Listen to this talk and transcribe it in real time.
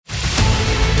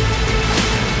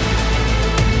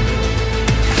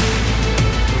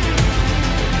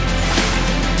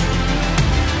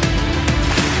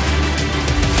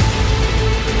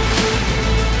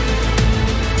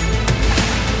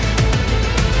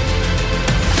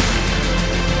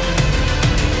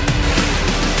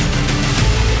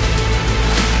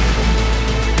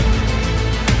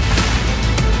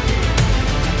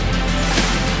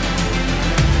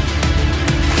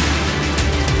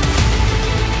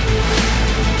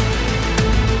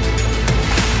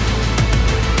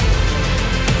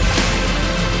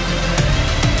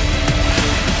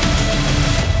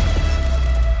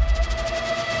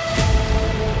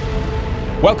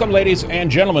Welcome, ladies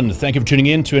and gentlemen. Thank you for tuning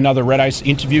in to another Red Ice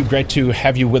interview. Great to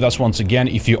have you with us once again.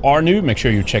 If you are new, make sure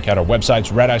you check out our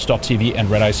websites, redice.tv and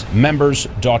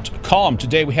redicemembers.com.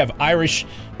 Today we have Irish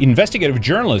investigative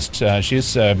journalist.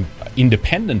 She's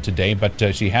independent today,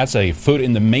 but she has a foot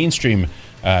in the mainstream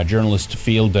journalist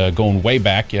field going way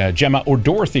back. Gemma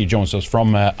O'Doherty joins us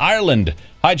from Ireland.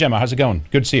 Hi, Gemma. How's it going?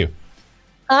 Good to see you.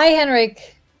 Hi,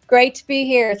 Henrik. Great to be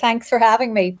here. Thanks for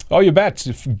having me. Oh, you bet.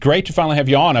 It's great to finally have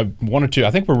you on. I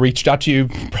think we reached out to you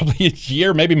probably a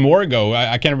year, maybe more ago.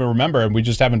 I can't even remember. We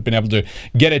just haven't been able to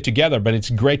get it together. But it's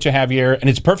great to have you here. And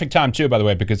it's perfect time, too, by the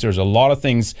way, because there's a lot of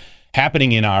things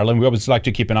happening in Ireland. We always like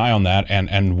to keep an eye on that.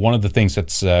 And one of the things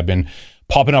that's been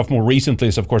popping off more recently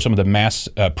is, of course, some of the mass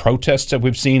protests that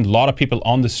we've seen. A lot of people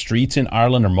on the streets in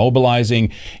Ireland are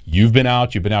mobilizing. You've been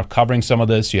out covering some of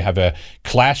this. You have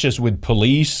clashes with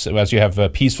police as you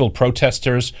have peaceful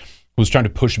protesters who's trying to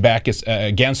push back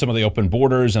against some of the open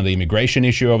borders and the immigration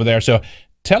issue over there. So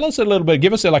tell us a little bit,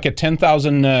 give us a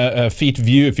 10,000 feet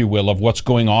view, if you will, of what's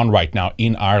going on right now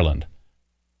in Ireland.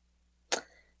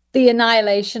 The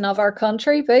annihilation of our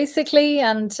country, basically.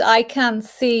 And I can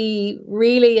see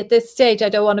really at this stage, I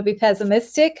don't want to be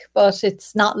pessimistic, but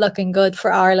it's not looking good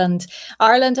for Ireland.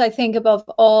 Ireland, I think, above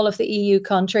all of the EU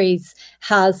countries,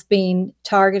 has been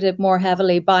targeted more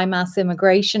heavily by mass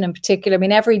immigration in particular. I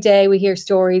mean, every day we hear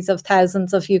stories of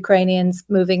thousands of Ukrainians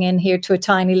moving in here to a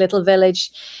tiny little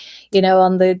village,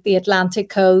 on the Atlantic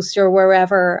coast or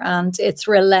wherever, and it's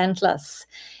relentless.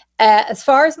 As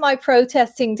far as my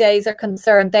protesting days are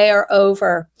concerned, they are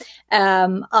over.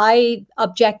 I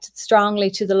objected strongly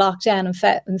to the lockdown.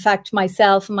 In fact,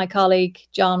 myself and my colleague,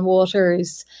 John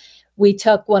Waters, we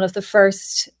took one of the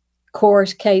first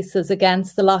court cases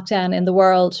against the lockdown in the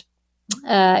world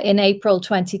in April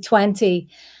 2020.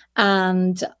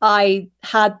 And I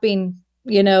had been,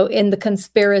 in the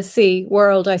conspiracy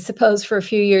world, I suppose, for a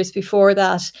few years before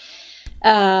that.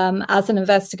 As an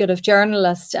investigative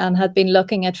journalist, and had been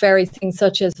looking at various things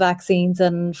such as vaccines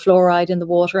and fluoride in the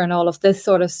water and all of this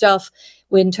sort of stuff,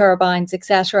 wind turbines,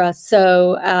 etc.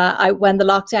 So when the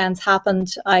lockdowns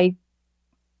happened, I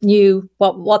knew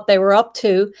what they were up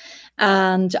to,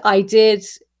 and I did,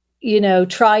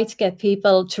 try to get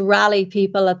people to rally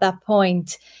people at that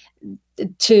point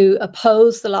to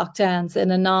oppose the lockdowns in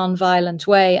a non-violent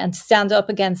way and stand up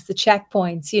against the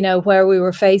checkpoints, where we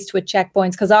were faced with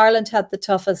checkpoints, because Ireland had the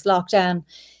toughest lockdown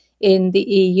in the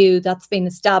EU that's been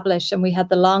established, and we had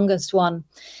the longest one.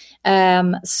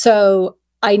 So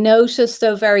I noticed,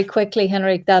 though, very quickly,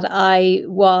 Henrik, that I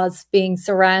was being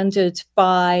surrounded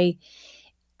by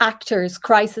actors,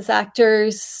 crisis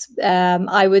actors,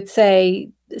 I would say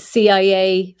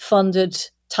CIA-funded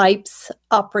types,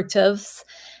 operatives,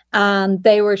 and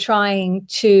they were trying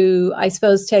to, I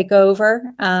suppose, take over.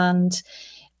 And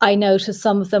I noticed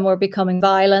some of them were becoming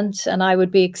violent, and I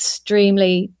would be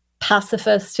extremely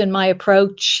pacifist in my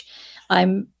approach.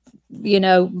 For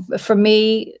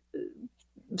me,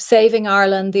 saving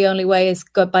Ireland, the only way is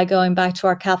by going back to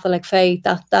our Catholic faith.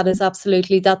 That's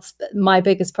my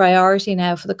biggest priority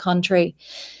now for the country.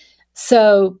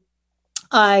 So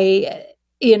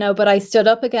but I stood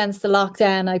up against the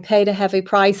lockdown. I paid a heavy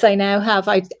price. I now have,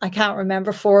 I can't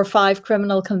remember, 4 or 5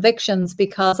 criminal convictions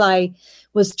because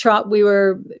we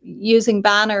were using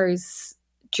banners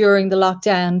during the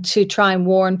lockdown to try and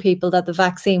warn people that the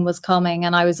vaccine was coming.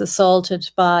 And I was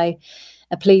assaulted by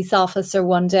a police officer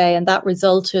one day, and that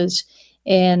resulted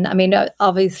in,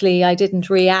 obviously I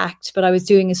didn't react, but I was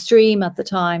doing a stream at the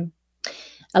time,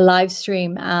 a live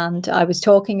stream, and I was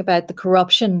talking about the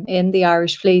corruption in the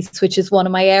Irish police, which is one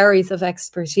of my areas of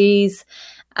expertise.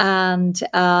 And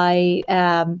I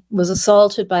was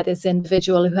assaulted by this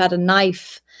individual who had a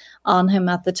knife on him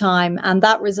at the time, and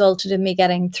that resulted in me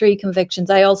getting 3 convictions.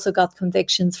 I also got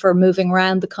convictions for moving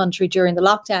around the country during the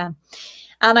lockdown.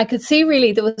 And I could see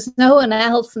really there was no one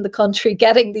else in the country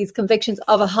getting these convictions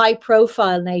of a high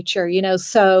profile nature,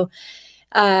 so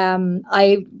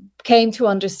I came to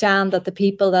understand that the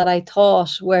people that I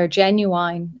thought were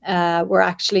genuine were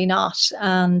actually not.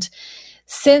 And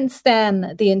since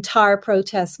then, the entire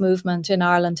protest movement in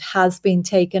Ireland has been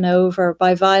taken over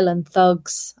by violent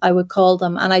thugs, I would call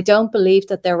them. And I don't believe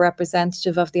that they're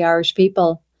representative of the Irish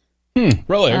people.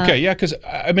 Really? Okay. Yeah. Because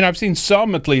I've seen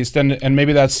some at least, and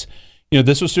maybe that's,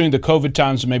 this was during the COVID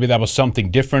times, so maybe that was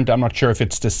something different. I'm not sure if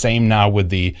it's the same now with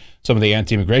some of the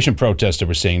anti-immigration protests that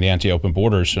we're seeing, the anti-open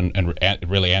borders and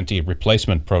really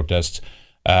anti-replacement protests.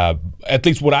 At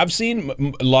least what I've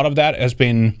seen, a lot of that has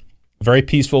been very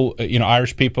peaceful,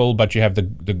 Irish people, but you have the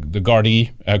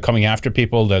Gardaí coming after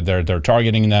people. They're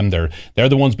targeting them. They're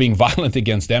the ones being violent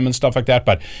against them and stuff like that.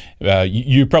 But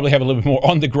you probably have a little bit more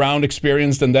on the ground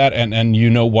experience than that, and you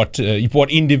know what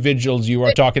individuals you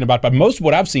are talking about. But most of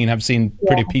what I've seen have seemed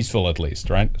pretty peaceful, at least,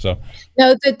 right? So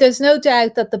no, there's no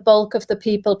doubt that the bulk of the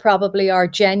people probably are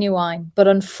genuine. But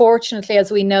unfortunately,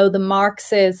 as we know, the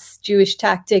Marxist Jewish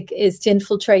tactic is to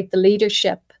infiltrate the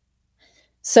leadership.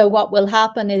 So what will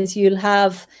happen is you'll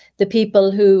have the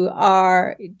people who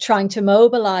are trying to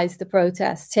mobilize the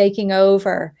protests taking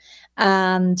over.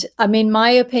 And I mean, my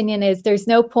opinion is there's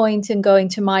no point in going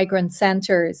to migrant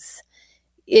centers.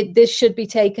 This should be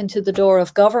taken to the door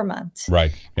of government.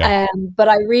 Right. Yeah. But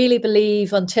I really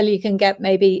believe until you can get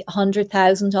maybe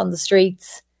 100,000 on the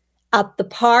streets at the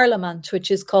parliament, which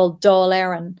is called Dáil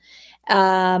Éireann,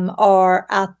 or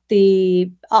at the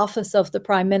office of the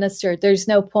Prime Minister, there's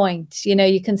no point.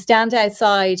 You can stand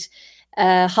outside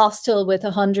a hostel with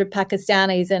 100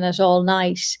 Pakistanis in it all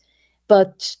night,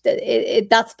 but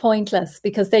that's pointless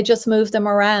because they just move them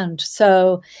around.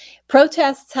 So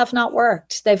protests have not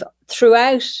worked. They've,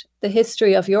 throughout the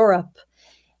history of Europe,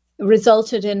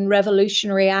 resulted in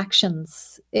revolutionary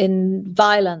actions, in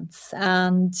violence,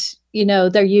 and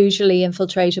they're usually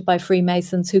infiltrated by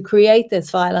Freemasons who create this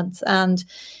violence. And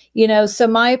so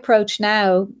my approach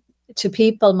now to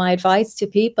people, my advice to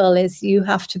people is you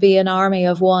have to be an army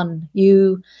of one.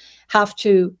 You have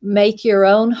to make your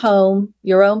own home,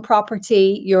 your own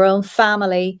property, your own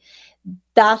family.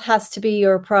 That has to be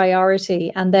your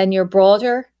priority, and then your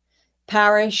broader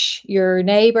parish, your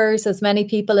neighbours, as many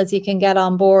people as you can get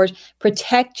on board.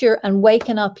 Protect and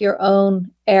waken up your own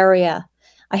area.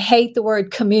 I hate the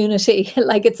word community.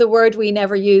 Like, it's a word we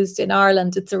never used in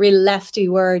Ireland. It's a real lefty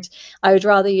word. I would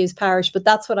rather use parish, but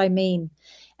that's what I mean.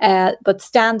 But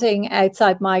standing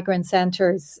outside migrant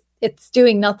centres, it's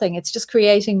doing nothing. It's just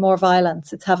creating more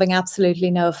violence. It's having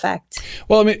absolutely no effect.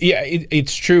 Well, I mean, yeah,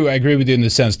 it's true. I agree with you in the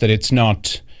sense that it's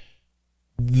not...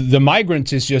 The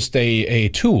migrants is just a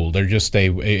tool. They're just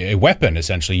a weapon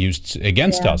essentially used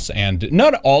against us. And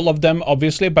not all of them,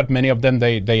 obviously, but many of them,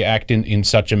 they act in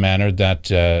such a manner that,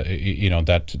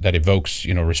 that evokes,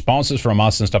 responses from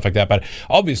us and stuff like that. But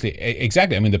obviously,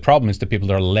 exactly. I mean, the problem is the people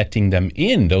that are letting them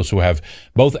in, those who have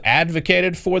both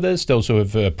advocated for this, those who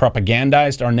have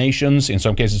propagandized our nations, in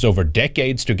some cases over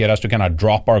decades, to get us to kind of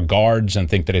drop our guards and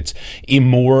think that it's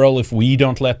immoral if we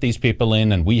don't let these people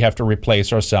in and we have to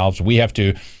replace ourselves. We have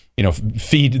to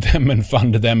feed them and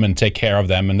fund them and take care of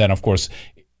them. And then, of course,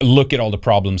 look at all the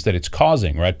problems that it's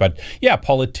causing, right? But yeah,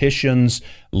 politicians,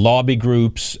 lobby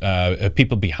groups,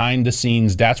 people behind the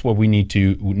scenes, that's where we need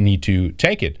to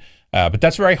take it. But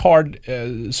that's very hard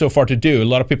so far to do. A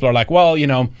lot of people are like, well,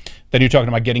 then you're talking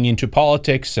about getting into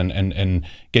politics and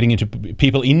getting into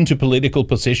people into political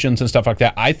positions and stuff like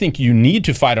that. I think you need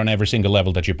to fight on every single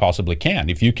level that you possibly can.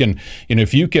 If you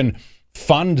can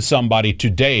fund somebody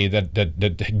today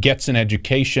that gets an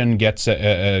education, gets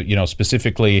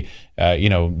specifically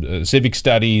civic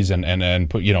studies and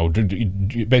put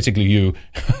basically you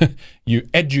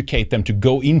educate them to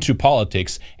go into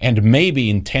politics, and maybe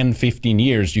in 10-15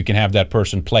 years you can have that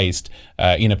person placed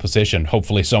in a position,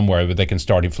 hopefully somewhere where they can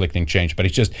start inflicting change. But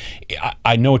it's just,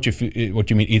 I know what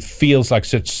you mean. It feels like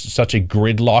such a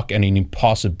gridlock and an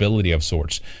impossibility of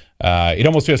sorts. It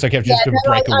almost feels like you have to just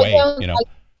break away.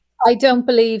 I don't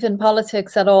believe in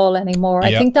politics at all anymore.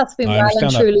 I think that's been well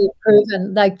and truly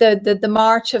proven. Like the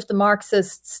march of the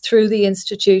Marxists through the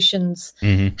institutions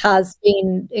has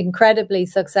been incredibly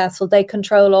successful. They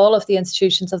control all of the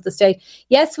institutions of the state.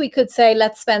 Yes, we could say,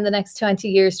 let's spend the next 20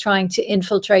 years trying to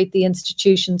infiltrate the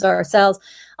institutions ourselves.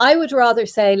 I would rather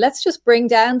say, let's just bring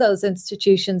down those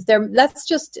institutions. Let's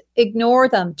just ignore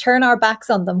them, turn our backs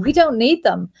on them. We don't need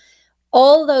them.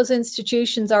 All those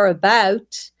institutions are about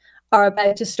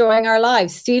destroying our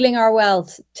lives, stealing our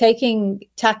wealth, taking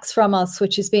tax from us,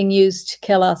 which is being used to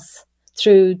kill us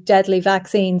through deadly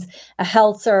vaccines, a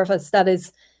health service that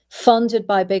is funded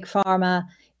by Big Pharma,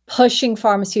 pushing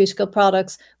pharmaceutical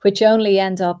products, which only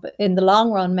end up in the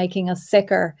long run making us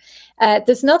sicker.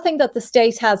 There's nothing that the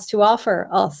state has to offer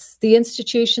us. The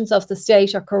institutions of the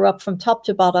state are corrupt from top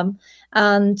to bottom.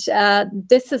 And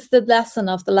this is the lesson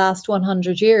of the last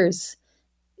 100 years.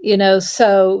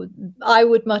 So I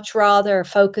would much rather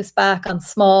focus back on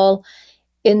small,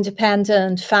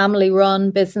 independent,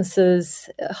 family-run businesses,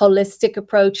 a holistic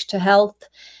approach to health,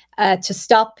 to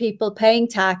stop people paying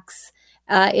tax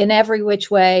in every which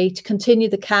way, to continue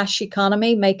the cash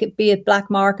economy, be it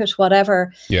black market,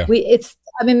 whatever. Yeah.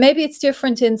 I mean, maybe it's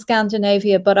different in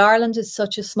Scandinavia, but Ireland is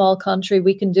such a small country.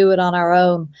 We can do it on our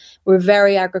own. We're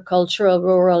very agricultural,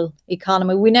 rural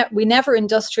economy. We never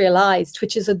industrialized,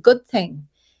 which is a good thing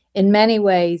in many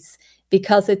ways,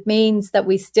 because it means that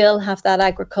we still have that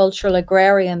agricultural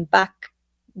agrarian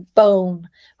backbone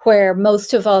where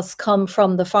most of us come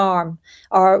from the farm,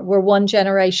 or we're one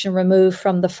generation removed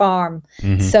from the farm.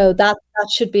 So that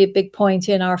should be a big point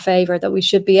in our favor, that we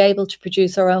should be able to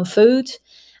produce our own food.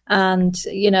 And,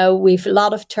 we've a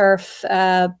lot of turf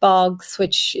bogs,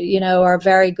 which, are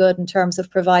very good in terms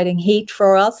of providing heat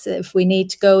for us if we need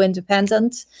to go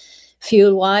independent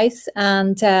fuel-wise.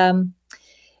 And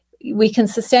we can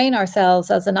sustain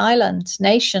ourselves as an island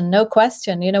nation, no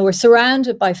question. We're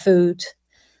surrounded by food.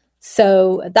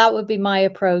 So that would be my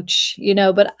approach,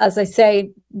 but as I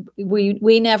say,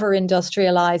 we never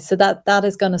industrialize. So that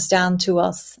is going to stand to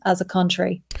us as a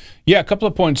country. Yeah, a couple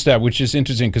of points there, which is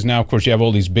interesting because now, of course, you have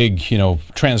all these big,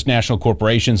 transnational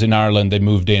corporations in Ireland. They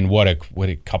moved in,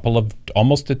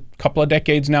 almost a couple of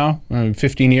decades now,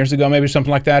 15 years ago, maybe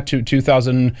something like that, to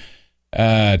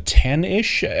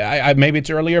 2010-ish. Maybe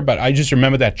it's earlier, but I just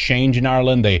remember that change in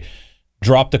Ireland. They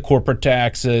dropped the corporate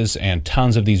taxes, and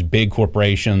tons of these big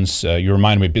corporations, you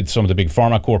remind me, some of the big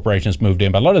pharma corporations moved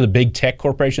in, but a lot of the big tech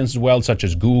corporations as well, such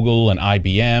as Google and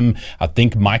IBM. I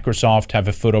think Microsoft have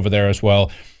a foot over there as well.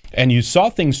 And you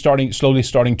saw things slowly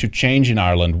starting to change in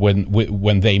Ireland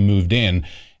when they moved in.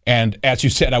 And as you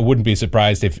said, I wouldn't be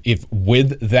surprised if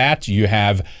with that you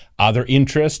have other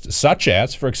interests, such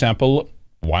as, for example,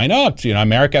 why not?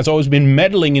 America has always been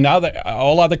meddling in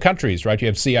all other countries, right? You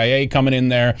have CIA coming in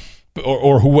there,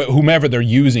 or whomever they're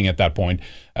using at that point,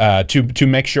 to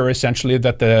make sure essentially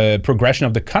that the progression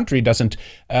of the country doesn't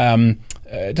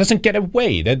get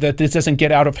away, that this doesn't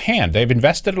get out of hand. They've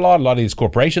invested a lot. A lot of these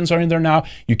corporations are in there now.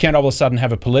 You can't all of a sudden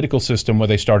have a political system where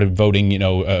they started voting,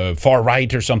 far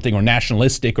right or something, or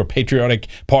nationalistic or patriotic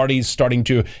parties starting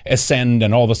to ascend,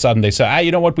 and all of a sudden they say,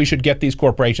 you know what, we should get these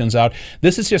corporations out.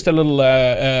 This is just a little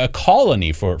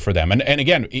colony for them. And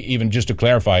again, even just to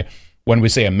clarify, when we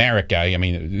say America, I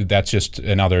mean, that's just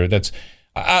another,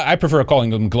 I prefer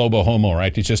calling them global homo,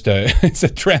 right? It's just it's a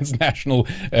transnational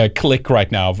clique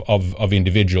right now of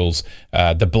individuals,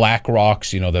 the BlackRocks,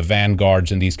 the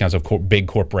Vanguards, and these kinds of big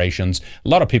corporations, a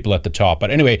lot of people at the top. But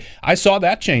anyway, I saw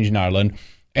that change in Ireland.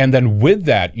 And then with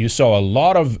that, you saw a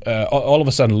lot of, all of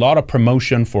a sudden, a lot of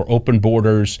promotion for open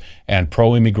borders and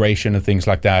pro-immigration and things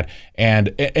like that.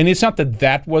 And it's not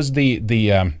that was the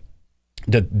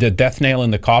death nail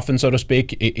in the coffin, so to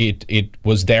speak. It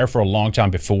was there for a long time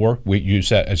before.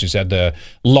 As you said, the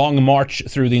long march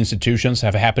through the institutions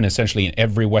have happened essentially in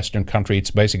every Western country. It's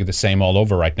basically the same all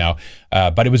over right now.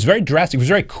 But it was very drastic. It was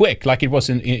very quick, like it was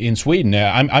in Sweden.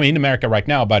 I'm in America right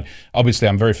now, but obviously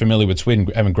I'm very familiar with Sweden,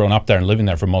 having grown up there and living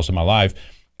there for most of my life.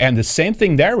 And the same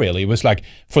thing there, really. It was like,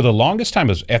 for the longest time,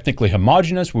 it was ethnically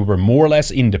homogenous. We were more or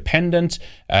less independent.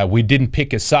 We didn't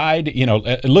pick a side.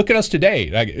 Look at us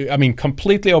today.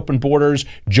 Completely open borders,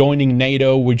 joining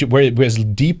NATO. We're as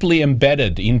deeply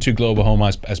embedded into global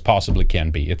homo as possibly can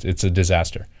be. It's a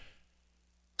disaster.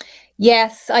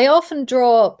 Yes, I often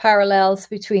draw parallels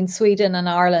between Sweden and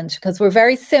Ireland because we're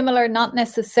very similar, not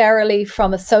necessarily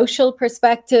from a social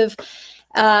perspective,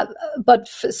 but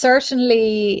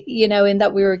certainly, in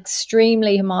that we were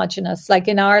extremely homogenous. Like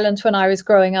in Ireland, when I was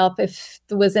growing up, if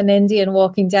there was an Indian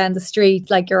walking down the street,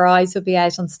 like your eyes would be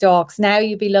out on stalks. Now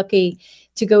you'd be lucky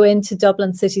to go into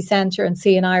Dublin city centre and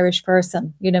see an Irish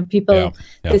person. People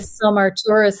this summer,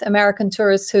 American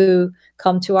tourists who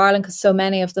come to Ireland, because so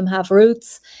many of them have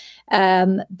roots.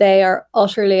 They are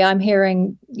utterly, I'm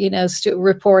hearing,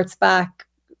 reports back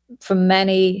from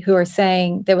many who are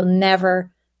saying they will never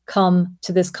come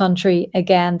to this country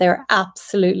again. They're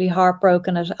absolutely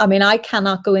heartbroken. I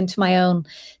cannot go into my own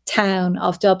town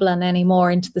of Dublin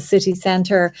anymore, into the city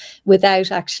centre,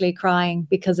 without actually crying,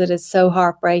 because it is so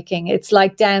heartbreaking. It's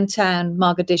like downtown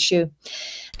Mogadishu.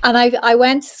 And I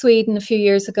went to Sweden a few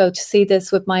years ago to see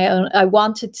this with my own. I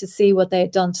wanted to see what they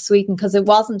had done to Sweden, because it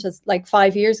wasn't as like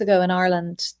 5 years ago in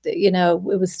Ireland, it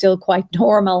was still quite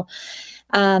normal.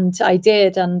 And I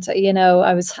did. And,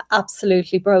 I was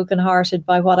absolutely brokenhearted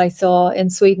by what I saw in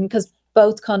Sweden, because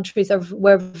both countries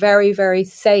were very, very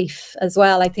safe as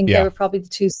well. I think they were probably the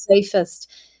two safest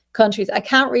countries. I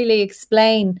can't really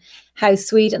explain how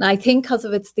Sweden, I think because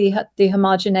of the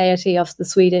homogeneity of the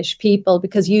Swedish people,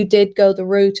 because you did go the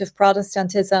route of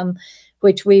Protestantism,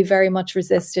 which we very much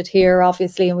resisted here,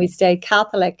 obviously, and we stayed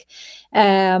Catholic.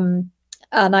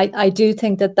 And I do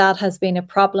think that has been a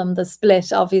problem, the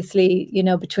split, obviously,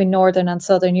 between Northern and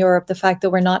Southern Europe. The fact that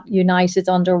we're not united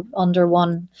under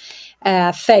one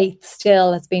faith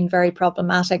still has been very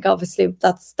problematic. Obviously,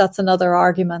 that's another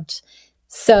argument.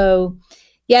 So,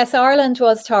 yes, Ireland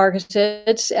was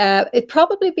targeted. It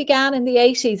probably began in the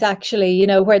 80s, actually,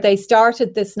 where they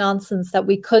started this nonsense that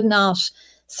we could not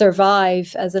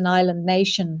survive as an island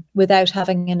nation without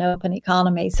having an open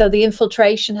economy. So the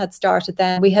infiltration had started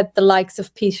then. We had the likes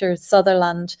of Peter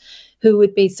Sutherland, who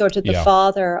would be sort of the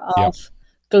father of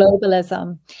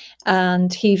globalism.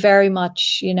 And he very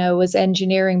much, was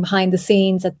engineering behind the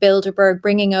scenes at Bilderberg,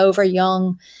 bringing over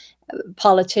young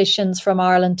politicians from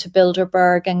Ireland to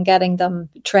Bilderberg and getting them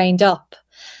trained up.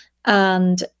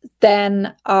 And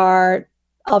then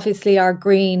obviously our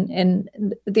green,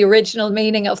 in the original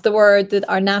meaning of the word, that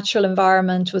our natural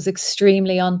environment was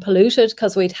extremely unpolluted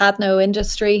because we'd had no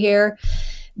industry here,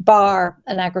 bar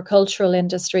an agricultural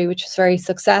industry, which was very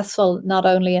successful, not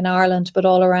only in Ireland, but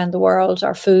all around the world.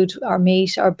 Our food, our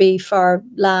meat, our beef, our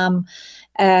lamb,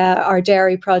 our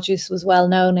dairy produce was well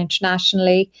known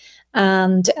internationally.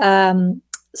 And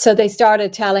so they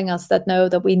started telling us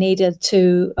that we needed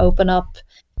to open up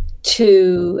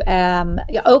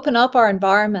our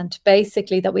environment,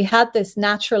 basically, that we had this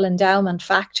natural endowment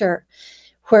factor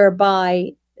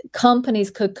whereby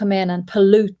companies could come in and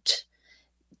pollute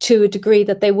to a degree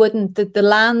that they wouldn't, that the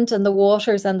land and the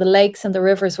waters and the lakes and the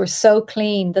rivers were so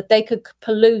clean that they could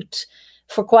pollute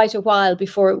for quite a while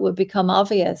before it would become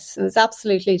obvious. It was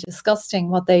absolutely disgusting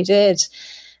what they did.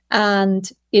 And,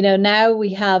 now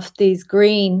we have these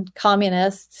green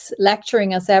communists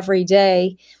lecturing us every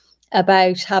day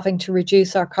about having to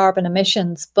reduce our carbon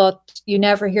emissions, but you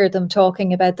never hear them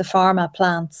talking about the pharma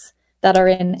plants that are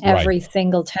in every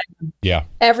single town. Yeah.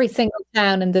 Every single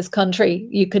town in this country,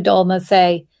 you could almost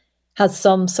say, has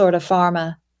some sort of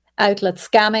pharma outlet,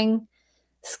 scamming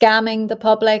the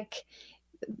public,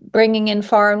 bringing in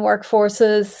foreign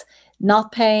workforces,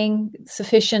 not paying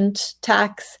sufficient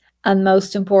tax, and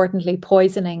most importantly,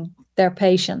 poisoning their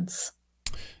patients.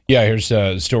 Yeah, here's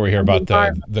a story here about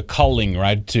the culling,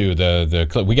 right? To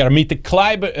the we got to meet the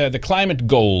climate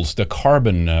goals, the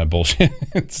carbon bullshit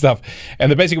stuff, and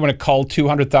they basically want to cull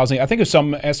 200,000. I think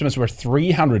some estimates were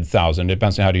 300,000.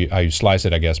 Depends on how you slice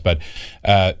it, I guess. But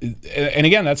and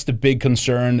again, that's the big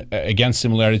concern. Again,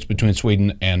 similarities between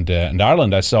Sweden and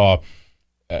Ireland. I saw.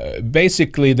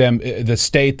 Basically, the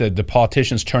state, the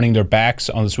politicians turning their backs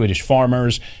on the Swedish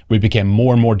farmers. We became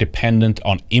more and more dependent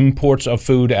on imports of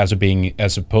food as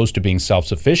opposed to being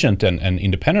self-sufficient and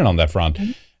independent on that front.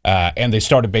 Mm-hmm. And they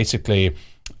started basically,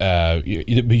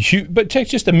 but take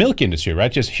just the milk industry,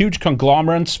 right? Just huge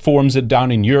conglomerates forms it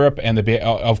down in Europe, and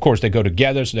of course they go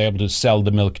together, so they're able to sell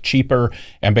the milk cheaper,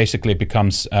 and basically it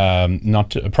becomes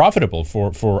not profitable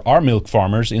for our milk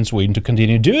farmers in Sweden to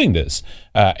continue doing this.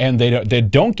 And they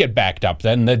don't get backed up.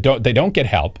 Then they don't get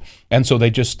help, and so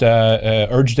they just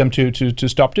urge them to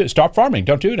stop farming,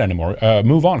 don't do it anymore,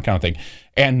 move on, kind of thing.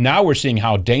 And now we're seeing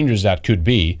how dangerous that could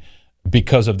be,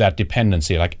 because of that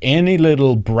dependency. Like any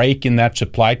little break in that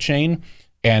supply chain,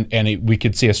 and we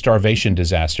could see a starvation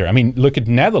disaster. I mean, look at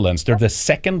Netherlands. They're the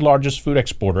second largest food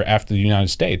exporter after the United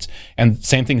States, and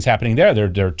same thing's happening there.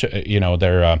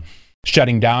 They're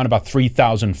shutting down about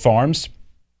 3,000 farms,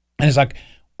 and it's like,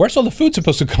 where's all the food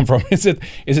supposed to come from? Is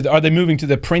it? Are they moving to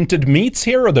the printed meats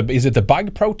here, or is it the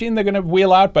bug protein they're going to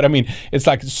wheel out? But I mean, it's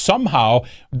like somehow,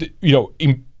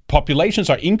 populations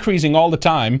are increasing all the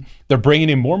time. They're bringing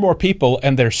in more and more people,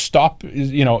 and they're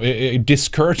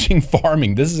discouraging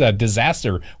farming. This is a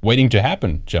disaster waiting to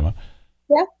happen, Gemma.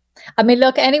 Yeah. I mean,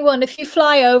 look, if you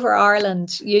fly over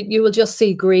Ireland, you will just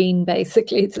see green,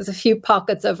 basically. There's a few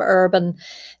pockets of urban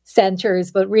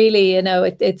centres, but really,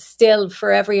 it's still,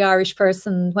 for every Irish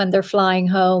person when they're flying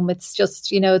home, it's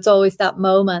just, it's always that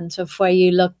moment of where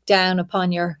you look down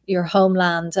upon your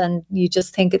homeland and you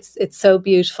just think it's so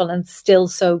beautiful and still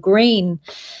so green.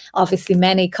 Obviously,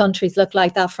 many countries look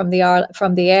like that from the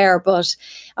air, but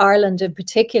Ireland in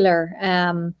particular,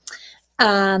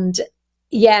 and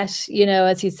yet,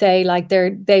 as you say, like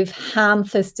they've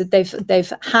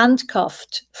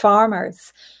handcuffed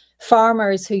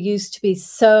farmers who used to be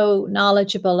so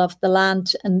knowledgeable of the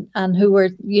land and who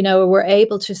were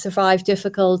able to survive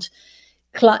difficult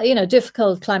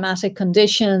climatic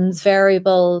conditions,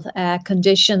 variable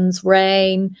conditions,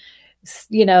 rain.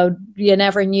 You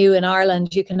never knew in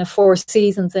Ireland you can have 4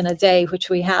 seasons in a day,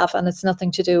 which we have, and it's nothing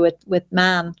to do with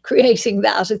man creating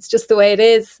that. It's just the way it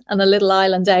is on a little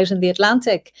island out in the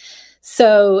Atlantic.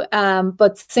 So,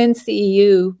 but since the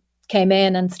EU came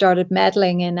in and started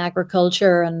meddling in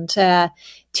agriculture and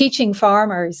teaching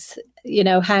farmers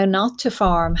how not to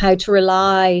farm, how to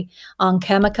rely on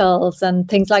chemicals and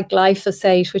things like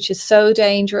glyphosate, which is so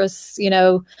dangerous.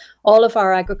 All of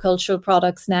our agricultural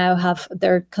products now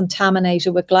they're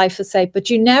contaminated with glyphosate, but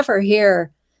you never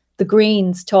hear the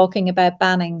Greens talking about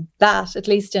banning that, at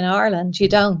least in Ireland. You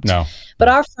don't. No. But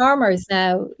our farmers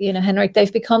now, Henrik,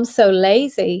 they've become so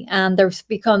lazy, and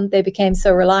they became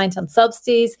so reliant on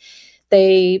subsidies.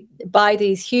 They buy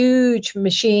these huge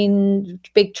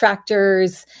big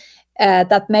tractors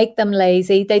that make them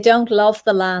lazy. They don't love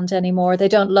the land anymore. They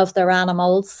don't love their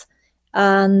animals.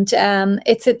 And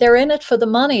they're in it for the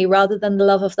money rather than the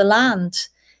love of the land.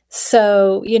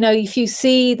 So, if you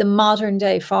see the modern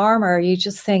day farmer, you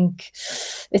just think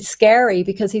it's scary,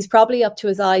 because he's probably up to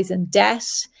his eyes in debt.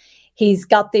 He's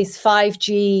got these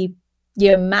 5G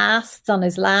masts on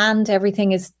his land.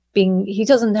 Everything is he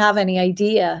doesn't have any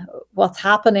idea what's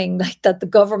happening, like that the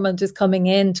government is coming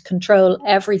in to control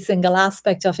every single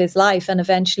aspect of his life and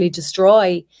eventually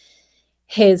destroy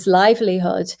his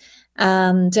livelihood.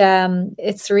 And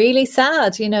it's really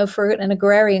sad, for an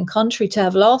agrarian country to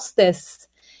have lost this.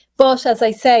 But as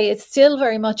I say, it's still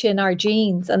very much in our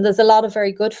genes. And there's a lot of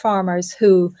very good farmers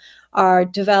who are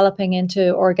developing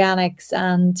into organics,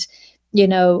 and,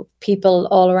 people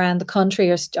all around the country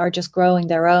are just growing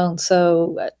their own.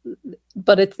 So,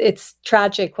 but it's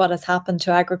tragic what has happened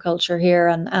to agriculture here,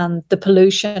 and the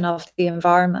pollution of the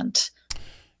environment.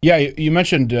 Yeah, you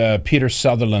mentioned Peter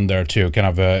Sutherland there too. Kind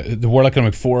of the World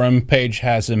Economic Forum page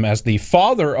has him as the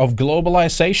father of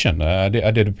globalization. I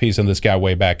did a piece on this guy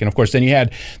way back, and of course, then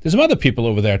there's some other people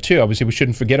over there too. Obviously, we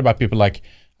shouldn't forget about people like,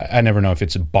 I never know if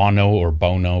it's Bono or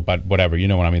Bono, but whatever, you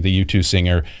know what I mean, the U2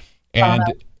 singer, and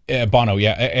Bono,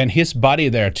 yeah, and his buddy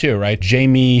there too, right?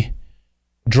 Jamie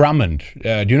Drummond.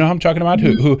 Do you know who I'm talking about?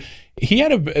 Mm-hmm. Who he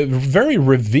had a very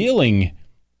revealing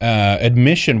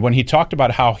admission when he talked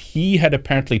about how he had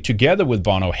apparently, together with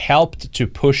Bono, helped to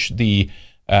push the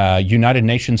United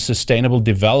Nations Sustainable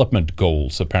Development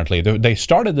Goals. Apparently, they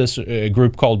started this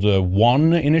group called the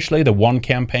One initially, the One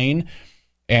campaign,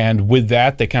 and with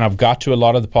that, they kind of got to a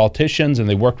lot of the politicians, and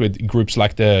they worked with groups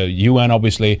like the UN,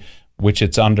 obviously, which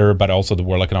it's under, but also the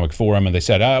World Economic Forum, and they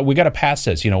said, we got to pass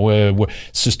this, we're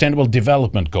Sustainable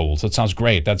Development Goals. That sounds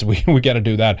great. We got to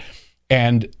do that.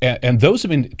 And those have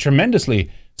been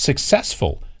tremendously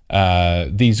successful,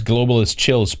 these globalist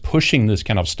chills pushing this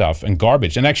kind of stuff and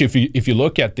garbage. And actually, if you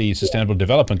look at the Sustainable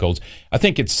Development Goals, I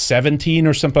think it's 17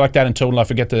 or something like that in total. I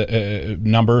forget the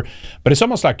number, but it's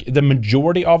almost like the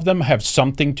majority of them have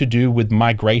something to do with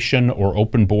migration or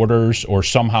open borders, or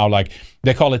somehow, like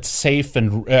they call it safe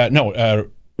and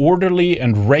orderly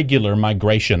and regular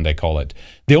migration, they call it.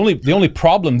 The only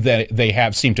problem that they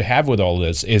seem to have with all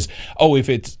this is, if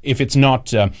it's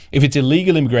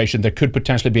illegal immigration, there could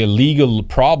potentially be a legal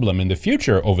problem in the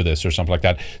future over this or something like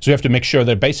that. So you have to make sure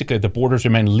that basically the borders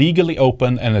remain legally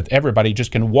open and that everybody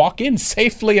just can walk in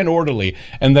safely and orderly,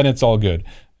 and then it's all good.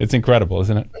 It's incredible,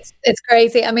 isn't it? It's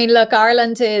crazy. I mean, look,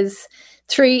 Africa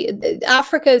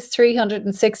is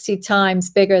 360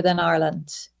 times bigger than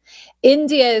Ireland.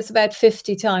 India is about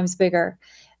 50 times bigger.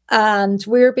 And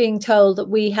we're being told that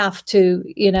we have to,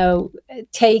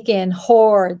 take in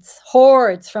hordes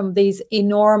from these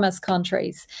enormous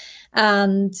countries.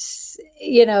 And,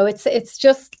 it's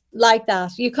just like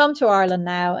that. You come to Ireland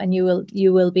now and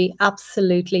you will be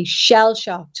absolutely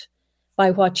shell-shocked by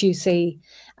what you see.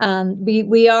 And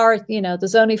we are,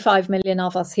 there's only 5 million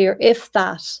of us here, if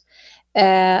that.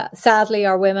 Sadly,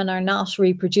 our women are not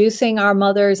reproducing. Our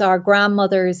mothers, our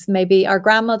grandmothers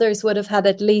would have had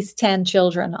at least 10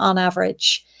 children on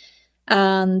average,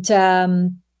 and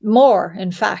more,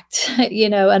 in fact,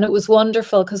 and it was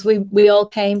wonderful because we all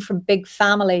came from big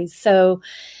families. So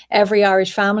every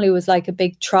Irish family was like a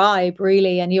big tribe,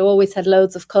 really. And you always had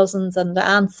loads of cousins and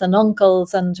aunts and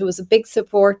uncles, and it was a big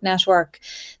support network.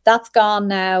 That's gone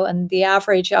now. And the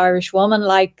average Irish woman,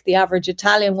 like the average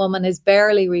Italian woman, is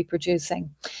barely reproducing.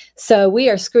 So we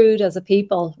are screwed as a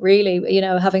people, really,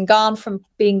 having gone from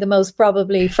being the most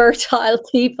probably fertile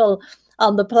people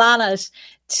on the planet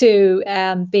to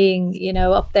being,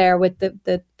 up there with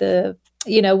the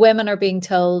women are being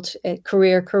told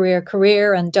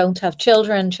career, and don't have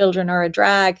children. Children are a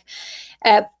drag.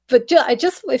 But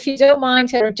if you don't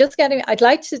mind, I'd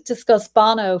like to discuss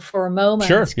Bono for a moment.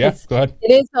 Sure, yeah, go ahead.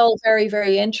 It is all very,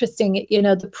 very interesting.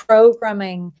 The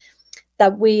programming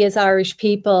that we as Irish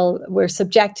people were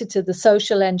subjected to, the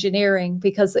social engineering,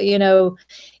 because,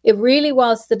 it really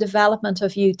was the development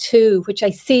of U2, which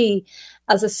I see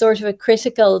as a sort of a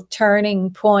critical turning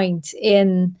point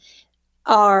in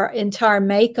our entire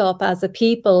makeup as a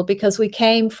people, because we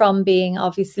came from being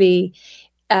obviously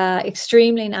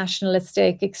extremely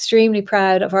nationalistic, extremely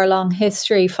proud of our long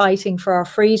history fighting for our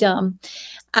freedom,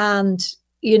 and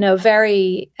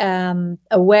very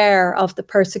aware of the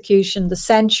persecution, the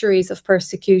centuries of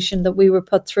persecution that we were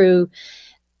put through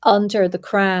under the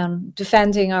crown,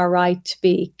 defending our right to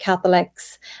be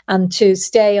Catholics and to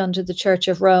stay under the Church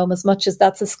of Rome. As much as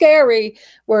that's a scary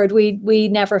word, we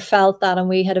never felt that, and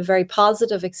we had a very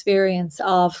positive experience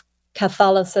of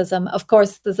Catholicism. Of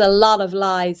course, there's a lot of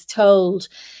lies told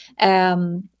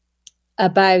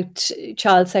about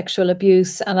child sexual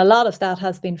abuse, and a lot of that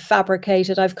has been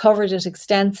fabricated. I've covered it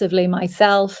extensively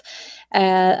myself.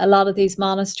 A lot of these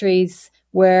monasteries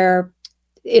were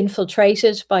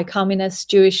infiltrated by communist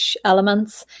Jewish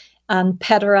elements, and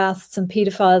pederasts and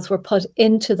pedophiles were put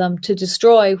into them to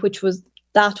destroy, which was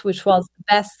the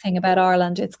best thing about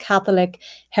Ireland, its Catholic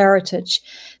heritage.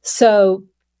 So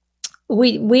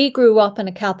we grew up in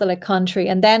a Catholic country,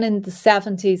 and then in the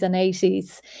 70s and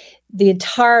 80s, the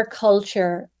entire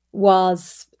culture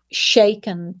was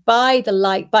shaken by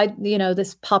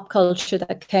this pop culture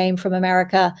that came from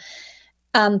America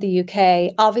and the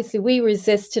UK. Obviously, we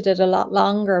resisted it a lot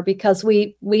longer because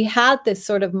we had this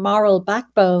sort of moral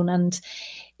backbone and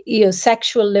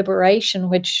sexual liberation,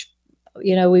 which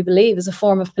we believe is a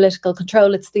form of political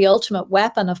control. It's the ultimate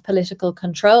weapon of political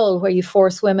control, where you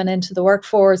force women into the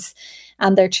workforce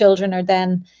and their children are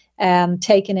then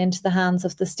taken into the hands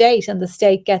of the state, and the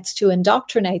state gets to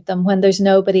indoctrinate them when there's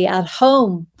nobody at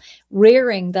home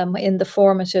rearing them in the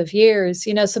formative years.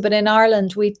 But in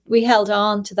Ireland, we held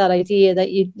on to that idea that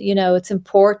it's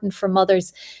important for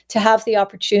mothers to have the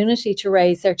opportunity to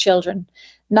raise their children,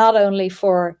 not only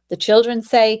for the children's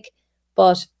sake,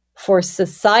 but for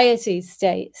society's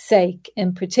sake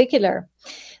in particular.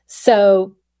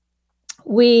 So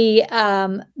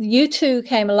U2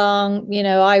 came along,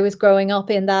 I was growing up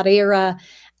in that era,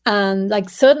 and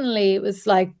suddenly it was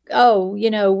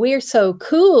we're so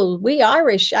cool. We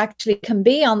Irish actually can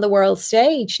be on the world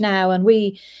stage now, and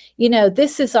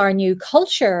this is our new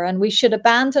culture, and we should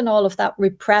abandon all of that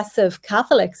repressive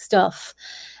Catholic stuff.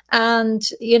 And,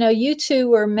 U2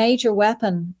 were a major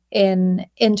weapon in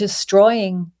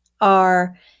destroying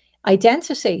our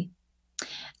identity.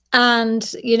 And,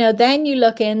 then you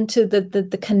look into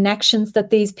the connections that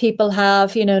these people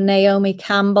have. Naomi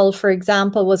Campbell, for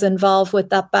example, was involved with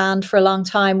that band for a long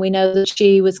time. We know that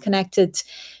she was connected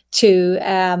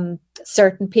to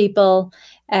certain people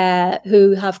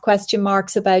who have question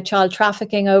marks about child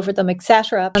trafficking over them,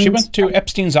 etc. She went to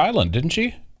Epstein's Island, didn't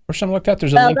she? Or something like that.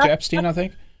 There's a link to Epstein, I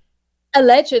think.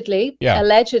 Allegedly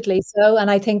so. And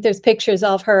I think there's pictures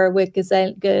of her with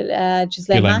Ghislaine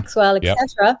Maxwell, etc.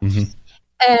 Yep. Mm-hmm.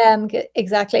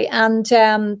 Exactly. And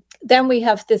then we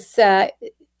have this, I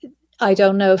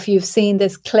don't know if you've seen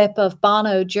this clip of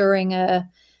Bono during a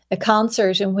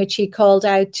concert in which he called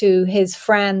out to his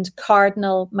friend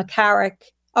Cardinal McCarrick,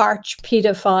 arch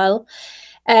paedophile.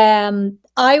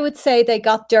 I would say they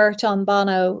got dirt on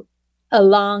Bono a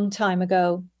long time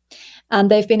ago, and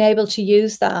they've been able to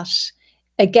use that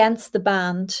against the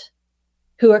band,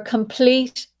 who are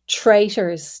complete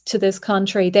traitors to this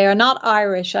country. They are not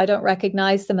Irish. I don't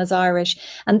recognize them as Irish.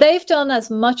 And they've done as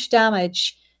much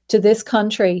damage to this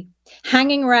country,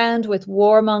 hanging around with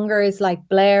warmongers like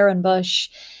Blair and Bush,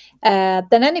 than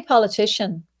any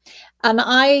politician. And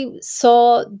I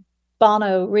saw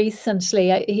Bono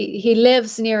recently. He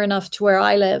lives near enough to where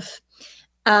I live.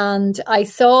 And I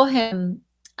saw him,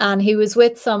 and he was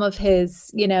with some of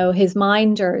his, his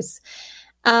minders.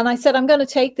 And I said, I'm going to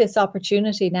take this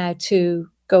opportunity now to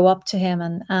go up to him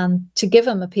and to give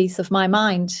him a piece of my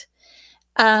mind.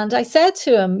 And I said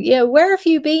to him, where have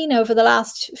you been over the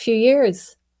last few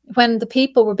years when the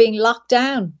people were being locked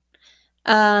down?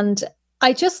 And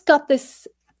I just got this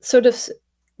sort of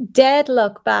dead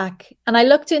look back, and I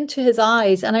looked into his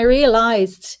eyes and I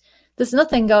realized there's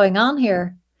nothing going on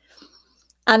here.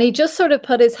 And he just sort of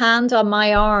put his hand on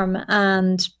my arm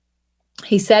and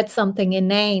he said something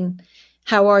inane,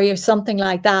 how are you, something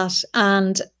like that.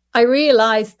 And I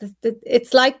realized that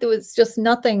it's like there was just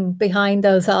nothing behind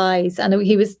those eyes, and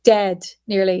he was dead,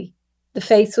 nearly. The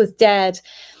face was dead.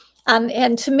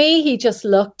 And to me, he just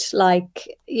looked like,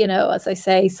 as I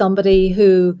say, somebody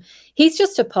who, he's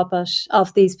just a puppet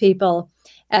of these people.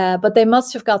 But they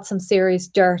must have got some serious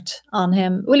dirt on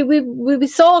him. We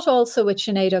saw it also with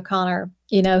Sinead O'Connor,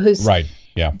 who's right.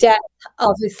 Yeah. Death,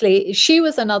 obviously. She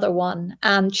was another one,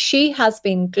 and she has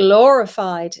been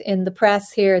glorified in the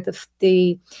press here,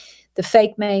 the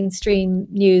fake mainstream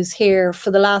news here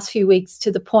for the last few weeks,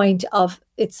 to the point of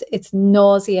it's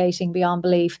nauseating beyond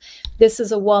belief. This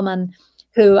is a woman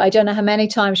who I don't know how many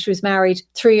times she was married,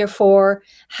 3 or 4,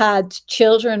 had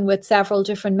children with several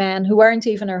different men who weren't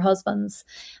even her husbands.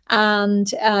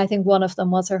 And I think one of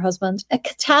them was her husband. A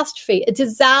catastrophe, a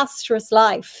disastrous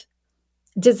life,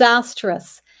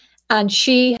 disastrous. And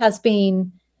she has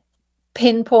been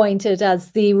pinpointed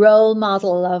as the role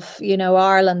model of, you know,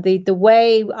 Ireland, the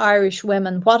way Irish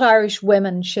women, what Irish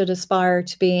women should aspire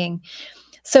to being.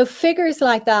 So figures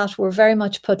like that were very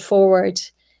much put forward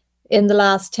in the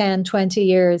last 10, 20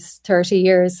 years, 30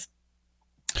 years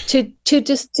to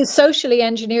socially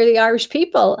engineer the Irish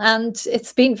people. And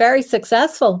it's been very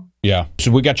successful. Yeah. So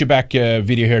we got you back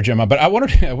video here, Gemma. But I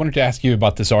wanted to ask you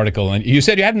about this article. And you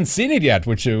said you hadn't seen it yet,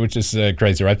 which is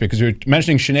crazy, right? Because you were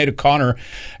mentioning Sinead O'Connor.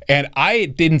 And I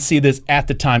didn't see this at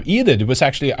the time either. It was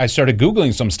actually, I started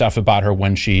Googling some stuff about her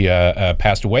when she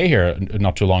passed away here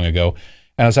not too long ago.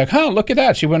 And I was like, look at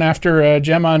that. She went after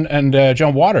Gemma and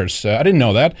John Waters. I didn't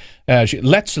know that. She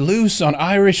lets loose on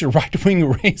Irish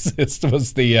right-wing racist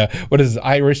was the,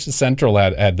 Irish Central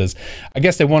had this. I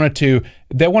guess she wanted to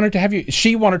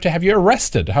have you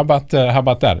arrested. How about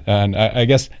that? And I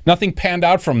guess nothing panned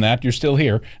out from that. You're still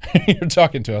here. You're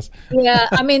talking to us. Yeah,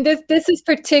 I mean, this is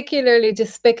particularly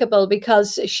despicable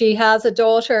because she has a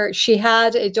daughter. She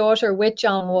had a daughter with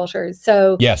John Waters.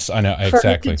 So yes, I know,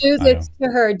 exactly. For her to do this to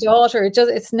her daughter,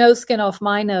 it's no skin off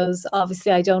my nose.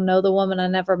 Obviously, I don't know the woman. I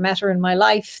never met her in my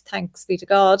life. Thanks be to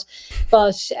God.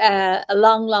 But a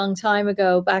long, long time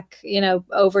ago, back,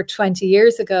 over 20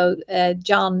 years ago,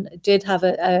 John did have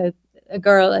a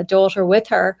daughter with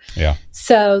her. Yeah.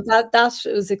 So that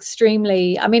was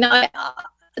extremely, I mean,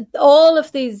 all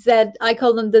of these I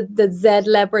call them the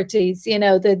Z-lebrities,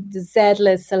 the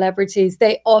Z-list celebrities,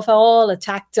 they have all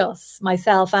attacked us,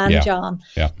 myself and John,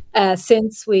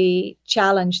 since we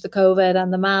challenged the COVID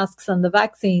and the masks and the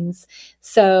vaccines.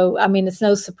 So, I mean, it's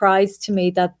no surprise to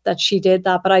me that she did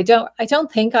that, but I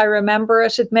don't think I remember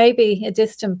it. It may be a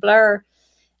distant blur.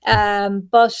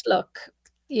 But look,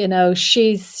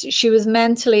 she was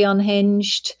mentally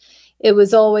unhinged. It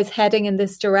was always heading in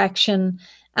this direction.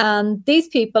 And these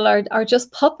people are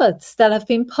just puppets that have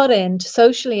been put in to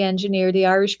socially engineer the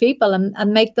Irish people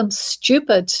and make them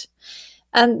stupid.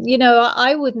 And,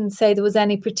 I wouldn't say there was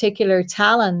any particular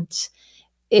talent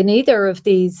in either of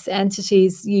these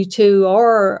entities, U2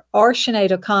 or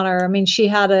Sinead O'Connor. I mean, she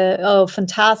had a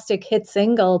fantastic hit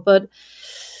single, but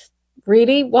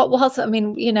really, what was it? I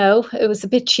mean, it was a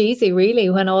bit cheesy, really,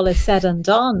 when all is said and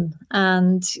done.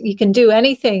 And you can do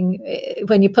anything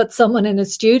when you put someone in a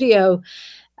studio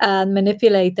and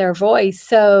manipulate their voice.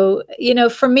 So,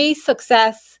 for me,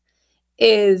 success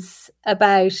is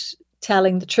about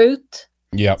telling the truth,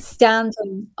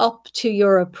 standing up to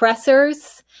your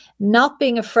oppressors, not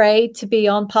being afraid to be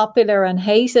unpopular and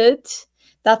hated.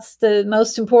 That's the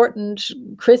most important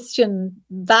Christian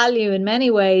value in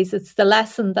many ways. It's the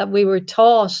lesson that we were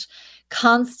taught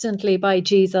constantly by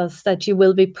Jesus, that you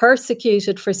will be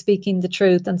persecuted for speaking the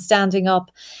truth and standing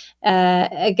up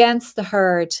against the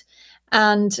herd.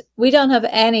 And we don't have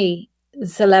any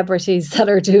celebrities that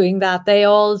are doing that. They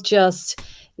all just,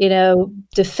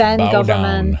 defend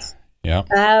government.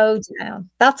 Bow down.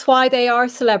 That's why they are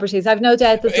celebrities. I've no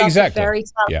doubt there's lots of very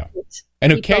talented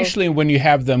And people. Occasionally when you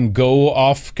have them go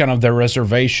off kind of their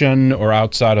reservation or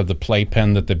outside of the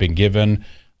playpen that they've been given,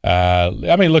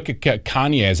 look at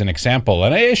Kanye as an example.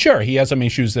 And sure, he has some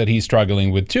issues that he's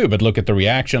struggling with too, but look at the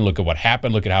reaction, look at what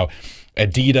happened, look at how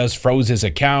Adidas froze his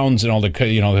accounts and all the,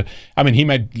 he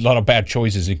made a lot of bad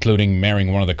choices, including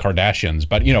marrying one of the Kardashians.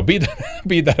 But,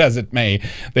 be that as it may,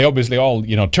 they obviously all,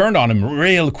 turned on him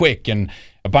real quick, and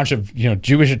a bunch of,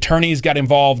 Jewish attorneys got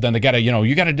involved, and they got to,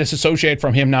 you got to disassociate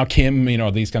from him now, Kim,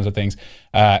 these kinds of things.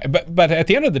 But at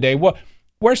the end of the day,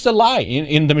 where's the lie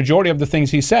in the majority of the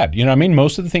things he said?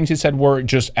 Most of the things he said were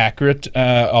just accurate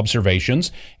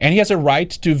observations, and he has a right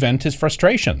to vent his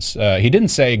frustrations. He didn't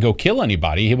say go kill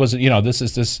anybody. He was, he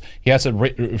has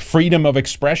a freedom of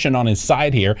expression on his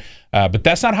side here, but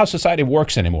that's not how society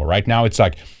works anymore. Right now, it's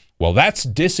like, well, that's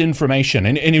disinformation,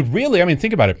 and it really,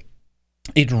 think about it.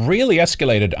 It really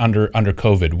escalated under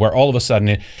COVID, where all of a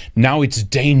sudden now it's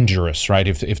dangerous, right?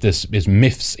 If this is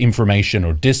misinformation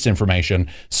or disinformation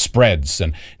spreads,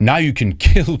 and now you can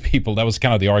kill people. That was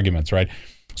kind of the arguments, right?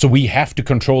 So we have to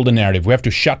control the narrative. We have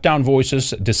to shut down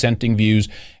voices, dissenting views,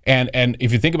 and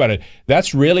if you think about it,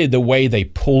 that's really the way they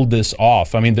pulled this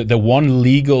off. The one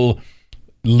legal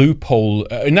loophole,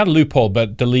 not a loophole,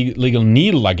 but the legal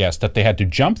needle, I guess, that they had to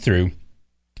jump through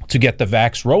to get the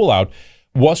vax rollout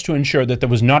was to ensure that there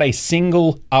was not a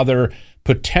single other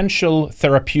potential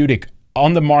therapeutic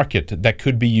on the market that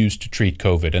could be used to treat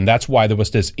COVID. And that's why there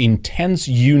was this intense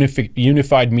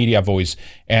unified media voice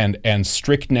and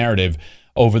strict narrative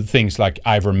over things like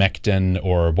ivermectin,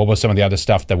 or what was some of the other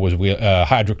stuff that was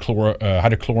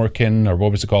hydrochloroquine, or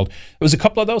what was it called? It was a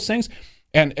couple of those things.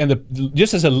 And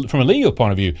just from a legal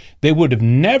point of view, they would have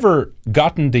never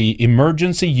gotten the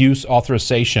emergency use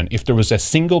authorization if there was a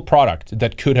single product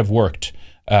that could have worked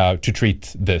to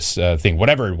treat this thing,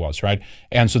 whatever it was, right?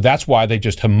 And so that's why they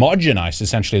just homogenized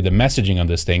essentially the messaging on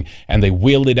this thing, and they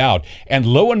wheeled it out. And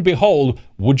lo and behold,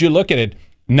 would you look at it,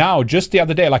 now, just the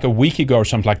other day, like a week ago or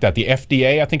something like that, the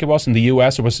FDA, I think it was, in the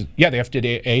US, the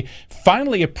FDA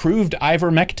finally approved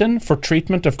ivermectin for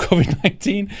treatment of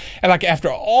COVID-19. And like after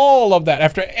all of that,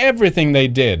 after everything they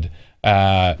did,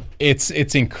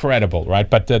 it's incredible, right?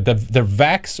 But the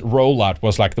vax rollout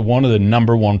was like one of the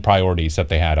number one priorities that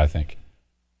they had, I think.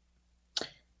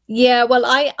 Yeah, well,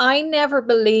 I never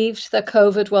believed that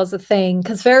COVID was a thing,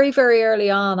 because very, very early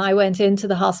on, I went into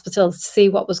the hospitals to see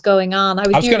what was going on. I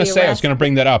was going to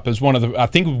bring that up as one of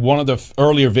the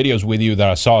earlier videos with you that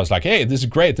I saw is like, hey, this is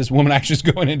great. This woman actually is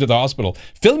going into the hospital,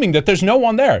 filming that there's no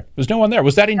one there. There's no one there.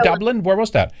 Was that in Dublin? Where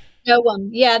was that? No one.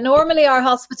 Yeah, normally our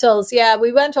hospitals,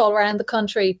 we went all around the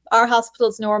country. Our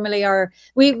hospitals normally are,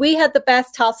 we had the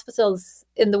best hospitals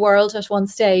in the world at one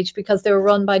stage because they were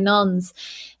run by nuns.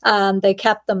 They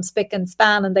kept them spick and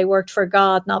span, and they worked for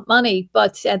God, not money.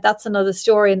 But that's another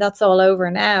story, and that's all over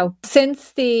now.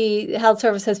 Since the health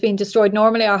service has been destroyed,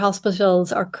 normally our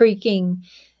hospitals are creaking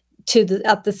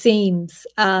at the seams,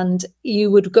 and you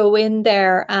would go in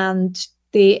there and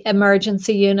the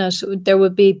emergency unit, there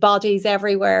would be bodies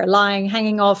everywhere,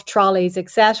 hanging off trolleys,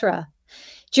 etc.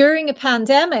 During a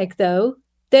pandemic, though,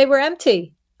 they were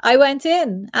empty. I went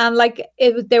in, and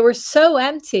they were so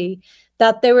empty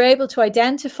that they were able to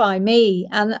identify me.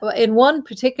 And in one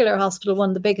particular hospital,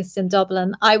 one of the biggest in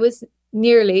Dublin, I was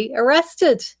nearly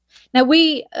arrested. Now,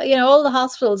 all the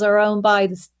hospitals are owned by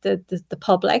the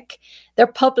public. They're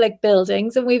public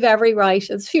buildings, and we've every right,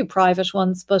 there's a few private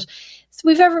ones, but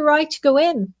we've every right to go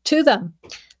in to them.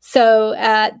 So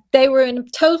they were in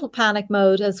total panic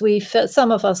mode as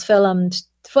some of us filmed.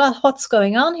 Well, what's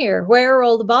going on here? Where are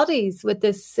all the bodies with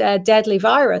this deadly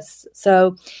virus?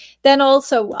 So then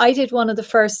also I did one of the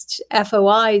first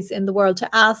FOIs in the world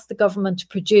to ask the government to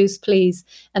produce, please,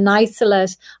 an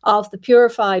isolate of the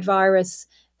purified virus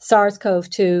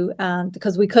SARS-CoV-2, and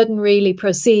because we couldn't really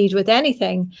proceed with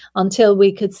anything until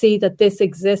we could see that this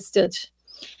existed.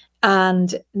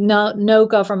 And no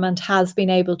government has been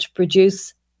able to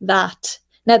produce that.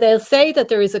 Now, they'll say that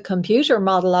there is a computer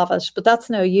model of it, but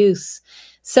that's no use.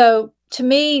 So to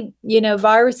me,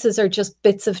 viruses are just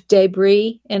bits of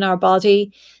debris in our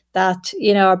body that,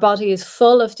 our body is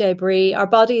full of debris. Our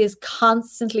body is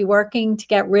constantly working to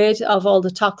get rid of all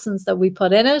the toxins that we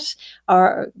put in it,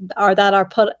 or that are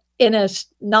put in it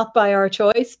not by our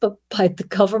choice, but by the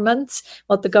government,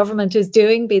 what the government is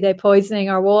doing, be they poisoning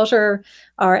our water,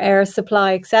 our air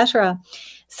supply, etc.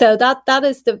 So that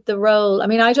is the role. I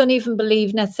mean, I don't even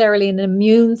believe necessarily in an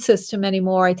immune system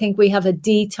anymore. I think we have a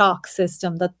detox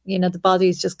system that, the body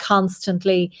is just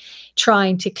constantly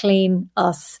trying to clean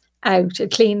us out,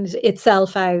 clean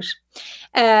itself out.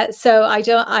 So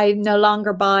I no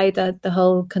longer buy the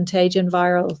whole contagion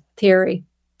viral theory.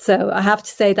 So I have to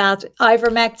say that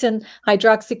ivermectin,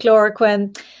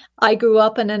 hydroxychloroquine. I grew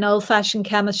up in an old-fashioned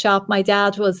chemist shop. My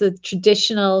dad was a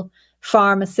traditional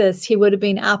pharmacist. He would have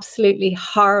been absolutely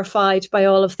horrified by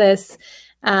all of this.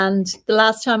 And the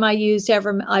last time I used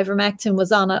ivermectin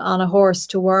was on a horse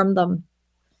to worm them.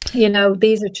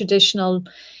 These are traditional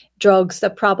drugs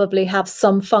that probably have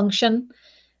some function.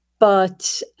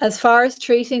 But as far as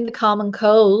treating the common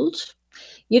cold,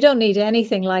 you don't need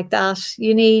anything like that.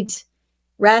 You need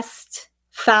rest,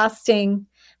 fasting,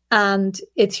 and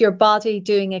it's your body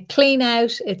doing a clean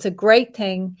out. It's a great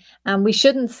thing. And we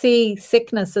shouldn't see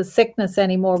sickness as sickness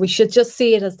anymore. We should just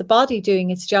see it as the body doing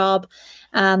its job.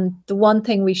 And the one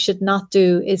thing we should not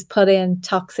do is put in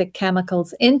toxic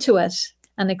chemicals into it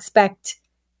and expect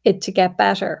it to get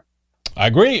better. I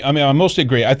agree. I mean, I mostly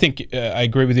agree. I think I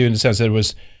agree with you in the sense that it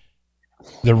was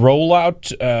the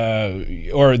rollout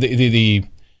or the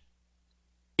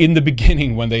in the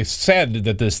beginning, when they said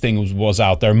that this thing was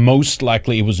out there, most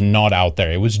likely it was not out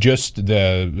there. It was just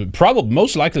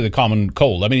most likely the common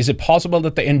cold. I mean, is it possible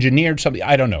that they engineered something?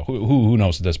 I don't know. Who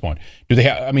knows at this point? Do they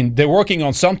have, I mean, they're working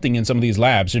on something in some of these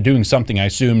labs. They're doing something. I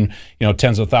assume,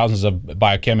 tens of thousands of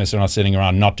biochemists are not sitting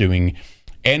around not doing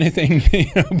anything,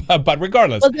 but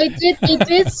regardless. Well, they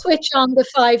did switch on the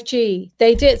 5G.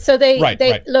 They did. So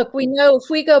right. Look, we know if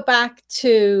we go back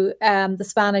to the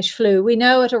Spanish flu, we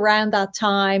know at around that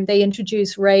time they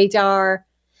introduced radar.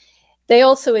 They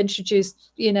also introduced,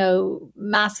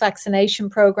 mass vaccination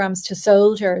programs to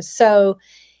soldiers. So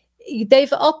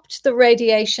they've upped the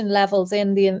radiation levels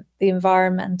in the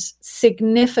environment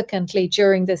significantly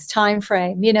during this time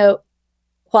frame.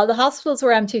 While the hospitals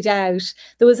were emptied out,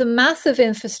 there was a massive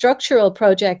infrastructural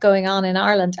project going on in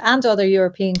Ireland and other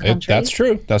European countries. That's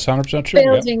true. That's 100% true.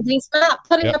 Building these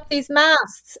putting up these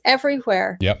masts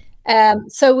everywhere. Yep.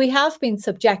 So we have been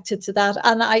subjected to that,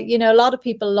 and a lot of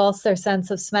people lost their sense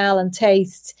of smell and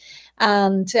taste,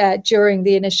 and during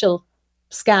the initial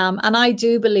scam, and I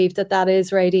do believe that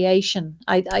is radiation.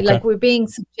 Like we're being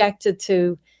subjected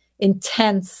to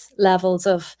intense levels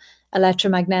of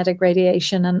electromagnetic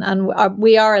radiation, and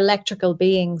we are electrical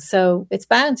beings, so it's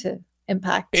bound to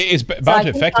impact. It's bound to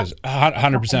affect us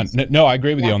 100%. No, I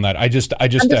agree with you on that. I just. And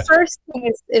the first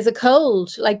thing is a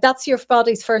cold. Like that's your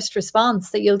body's first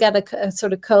response, that you'll get a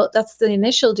sort of cold. That's the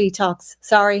initial detox.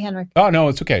 Sorry, Henrik. Oh no,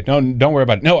 it's okay. No, don't worry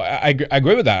about it. No, I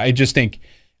agree with that. I just think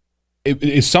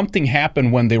if something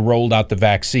happened when they rolled out the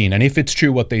vaccine, and if it's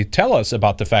true what they tell us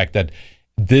about the fact that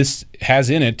this has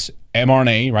in it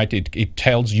mRNA, right? It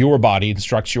tells your body,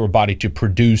 instructs your body to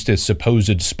produce this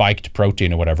supposed spiked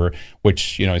protein or whatever,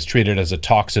 which is treated as a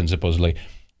toxin supposedly.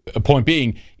 Point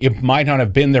being, it might not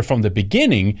have been there from the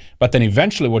beginning, but then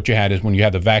eventually what you had is when you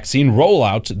had the vaccine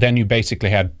rollout, then you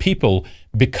basically had people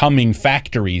becoming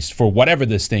factories for whatever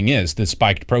this thing is, the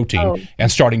spiked protein,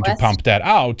 and starting to pump that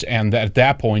out. And at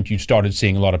that point, you started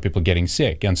seeing a lot of people getting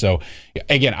sick. And so,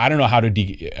 again, I don't know how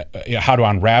to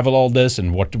unravel all this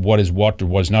and what is what or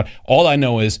was not. All I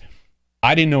know is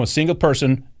I didn't know a single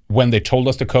person. When they told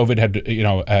us the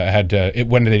COVID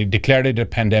when they declared it a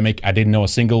pandemic, I didn't know a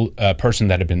single person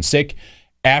that had been sick.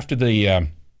 After the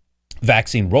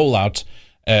vaccine rollout,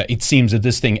 it seems that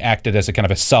this thing acted as a kind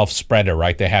of a self-spreader,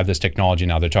 right? They have this technology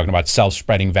now. They're talking about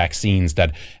self-spreading vaccines,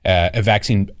 that a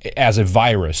vaccine as a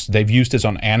virus. They've used this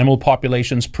on animal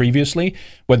populations previously,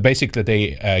 where basically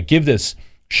they give this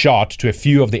shot to a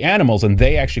few of the animals, and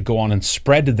they actually go on and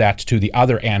spread that to the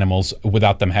other animals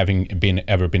without them having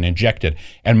ever been injected.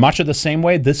 And much of the same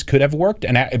way this could have worked.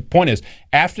 And the point is,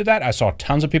 after that, I saw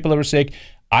tons of people that were sick.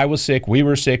 I was sick. We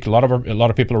were sick. A lot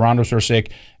of people around us were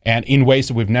sick, and in ways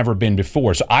that we've never been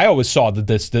before. So I always saw that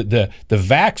the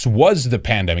vax was the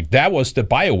pandemic. That was the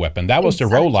bioweapon. That was the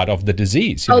rollout of the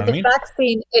disease. You know what I mean? The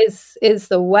vaccine is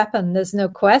the weapon. There's no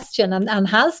question, and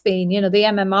has been. The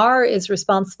MMR is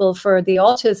responsible for the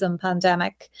autism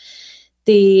pandemic.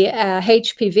 The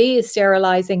HPV is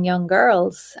sterilizing young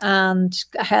girls and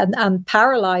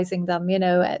paralyzing them.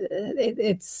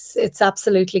 It's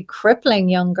absolutely crippling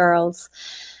young girls,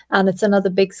 and it's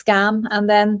another big scam. And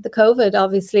then the COVID,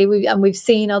 obviously, we've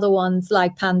seen other ones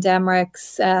like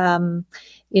pandemics,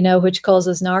 which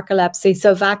causes narcolepsy.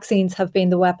 So vaccines have been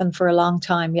the weapon for a long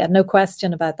time. Yeah, no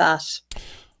question about that.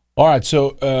 All right,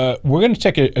 so we're going to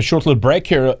take a short little break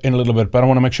here in a little bit, but I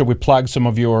want to make sure we plug some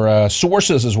of your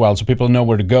sources as well so people know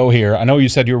where to go here. I know you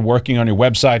said you're working on your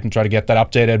website and try to get that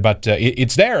updated, but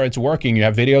it's there, it's working. You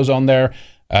have videos on there,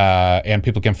 and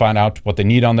people can find out what they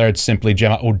need on there. It's simply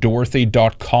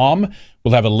GemmaO'Doherty.com.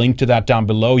 We'll have a link to that down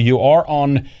below. You are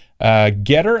on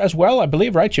Getter as well, I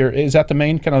believe, right? Is that the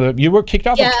main kind of you were kicked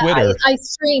off on Twitter? I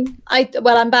stream.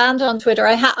 I'm banned on Twitter.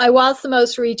 I was the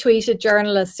most retweeted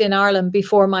journalist in Ireland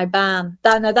before my ban.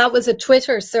 That was a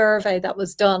Twitter survey that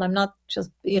was done. I'm not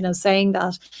just saying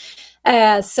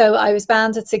that. So I was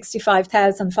banned at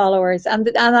 65,000 followers, and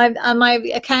my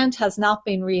account has not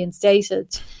been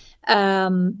reinstated.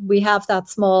 We have that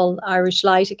small Irish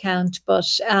Light account, but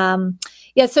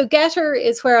so Getter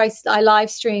is where I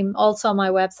live stream, also on my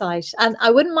website. And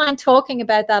I wouldn't mind talking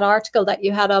about that article that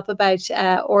you had up about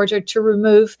ordered to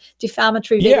remove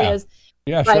defamatory videos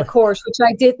by a court, which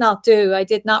I did not do. I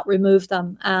did not remove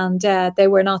them, and they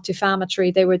were not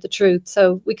defamatory. They were the truth.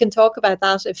 So we can talk about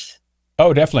that if...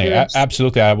 Oh, definitely.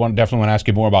 Absolutely. I definitely want to ask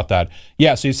you more about that.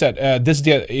 Yeah, so you said this is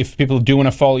if people do want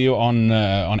to follow you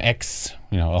on X,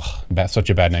 that's such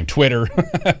a bad name, Twitter,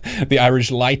 the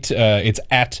Irish Light, it's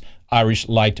at Irish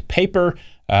Light Paper.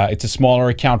 It's a smaller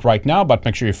account right now, but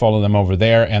make sure you follow them over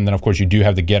there. And then, of course, you do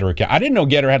have the Getter account. I didn't know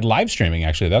Getter had live streaming,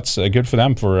 actually. That's good for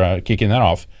them for kicking that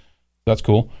off. That's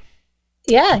cool.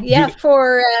 Yeah,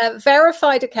 for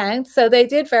verified accounts. So they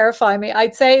did verify me.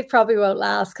 I'd say it probably won't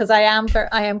last because I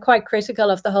am quite critical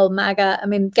of the whole MAGA. I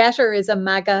mean, Getter is a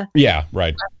MAGA. Yeah,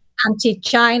 right.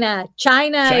 Anti-China.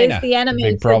 China is the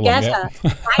enemy for Getter.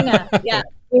 Yeah. China, yeah.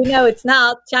 We know it's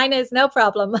not. China is no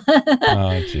problem.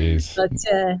 Oh, jeez. But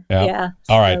yeah.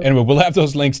 All right. Anyway, we'll have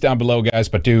those links down below, guys.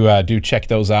 But do check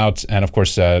those out, and of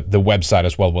course the website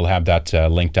as well. We'll have that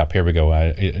linked up. Here we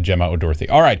go, Gemma O'Doherty.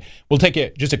 All right. We'll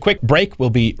take just a quick break. We'll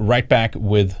be right back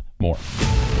with more.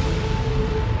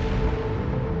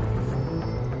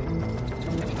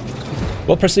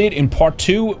 We'll proceed in part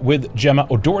 2 with Gemma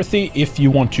or Dorothy. If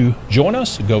you want to join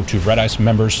us, go to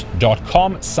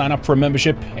redicemembers.com, sign up for a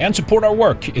membership, and support our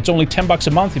work. It's only $10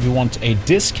 a month. If you want a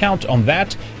discount on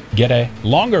that, get a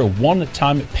longer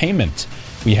one-time payment.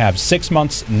 We have 6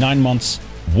 months, 9 months,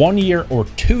 1 year, or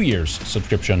 2 years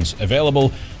subscriptions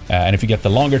available. And if you get the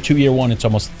longer 2-year one, it's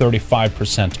almost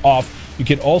 35% off. You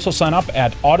can also sign up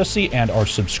at Odyssey and our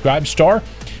Subscribe Star.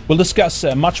 We'll discuss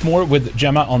much more with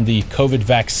Gemma on the COVID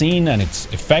vaccine and its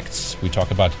effects. We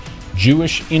talk about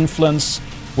Jewish influence.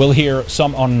 We'll hear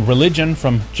some on religion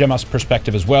from Gemma's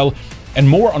perspective as well, and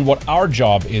more on what our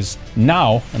job is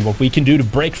now and what we can do to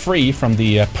break free from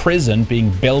the prison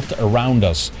being built around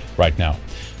us right now.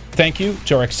 Thank you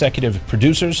to our executive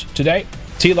producers today: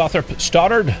 T. Lothrop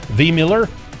Stoddard, V. Miller,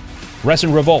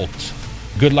 Resin Revolt,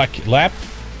 Good Luck Lap,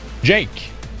 Jake,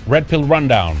 Red Pill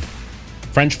Rundown,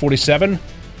 French 47,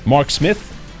 Mark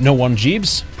Smith, No One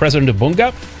Jeeves, President of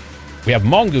Bunga. We have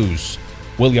Mongoose,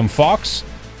 William Fox,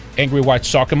 Angry White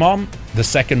Soccer Mom, The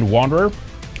Second Wanderer,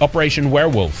 Operation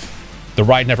Werewolf, The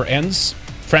Ride Never Ends,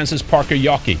 Francis Parker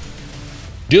Yockey,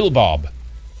 Dill Bob,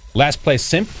 Last Place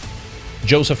Simp,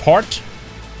 Joseph Hart,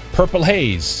 Purple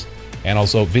Haze, and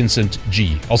also Vincent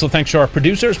G. Also thanks to our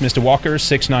producers, Mr. Walker,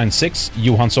 696,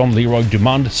 Johansson, Leroy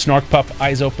Dumond, Snarkpup,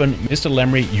 Eyes Open, Mr.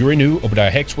 Lemry, Urinu,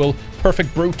 Obadiah Hexwell,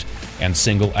 Perfect Brute, and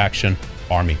Single Action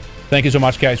Army. Thank you so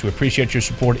much, guys. We appreciate your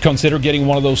support. Consider getting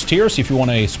one of those tiers if you want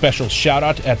a special shout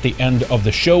out at the end of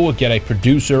the show. Get a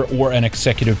producer or an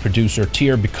executive producer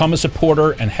tier. Become a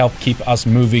supporter and help keep us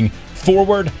moving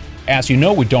forward. As you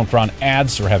know, we don't run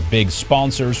ads or have big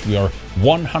sponsors. We are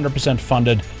 100%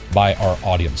 funded by our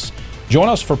audience. Join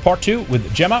us for part 2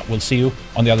 with Gemma. We'll see you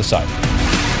on the other side.